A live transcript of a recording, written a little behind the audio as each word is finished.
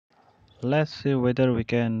Let's see whether we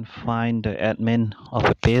can find the admin of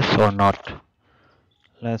a page or not.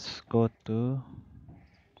 Let's go to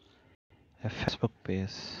a Facebook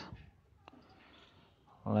page.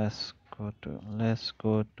 Let's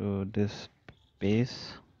go to this page.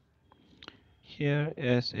 Here,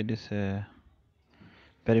 as it is a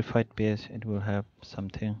verified page, it will have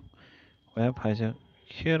something web hijack.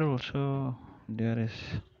 Here also there is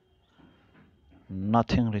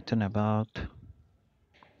nothing written about,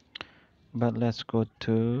 but let's go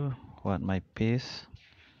to what my page.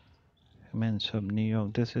 Humans of New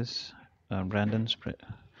York. This is Brandon Spread.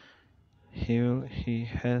 Here he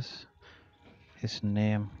has his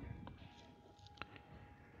name.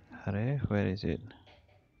 Hare, where is it?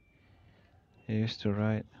 He used to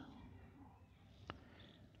write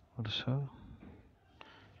also.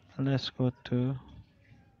 Let's go to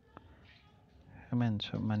Humans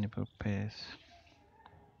of Manipur page.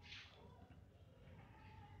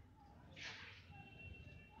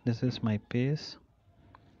 This is my page.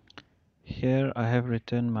 Here I have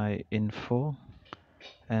written my info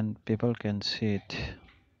and people can see it.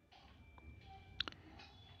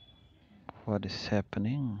 What is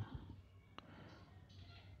happening?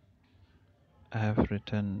 I have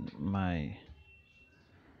written my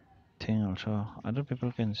thing also. Other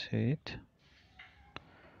people can see it.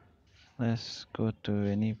 Let's go to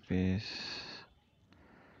any page.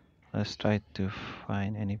 Let's try to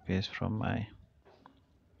find any page from my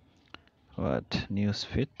news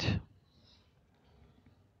feed,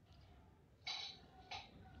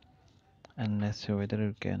 and let's see whether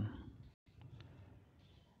you can.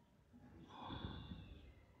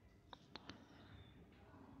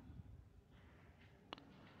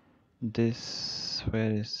 This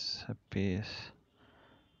where is a page?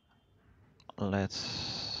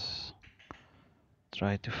 Let's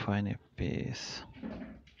try to find a page.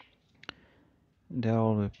 There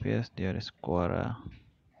will be page. There is Quora.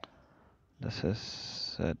 This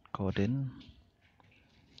is Codin.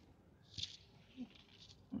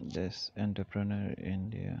 This entrepreneur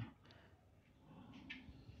India.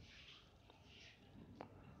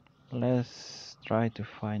 Let's try to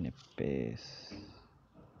find a page.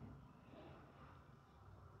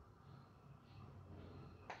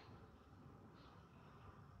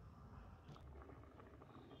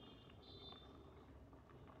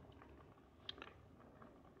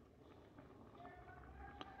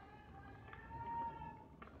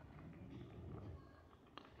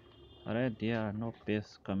 Alright, there are no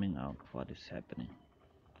pages coming out. What is happening?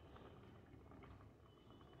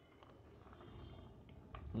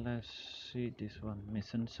 Let's see this one,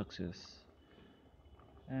 mission success.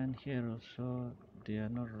 And here also they are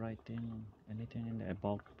not writing anything in the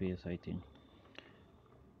about page, I think.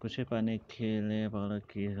 कुछ पाने खेलने वाला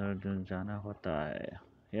की जाना होता है.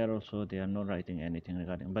 Here also they are not writing anything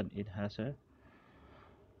regarding, but it has a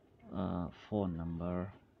phone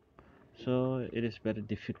number, so it is very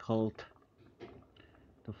difficult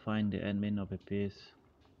to find the admin of a page.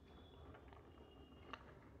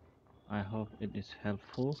 I hope it is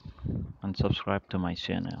helpful, and subscribe to my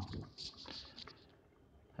channel.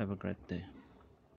 Have a great day.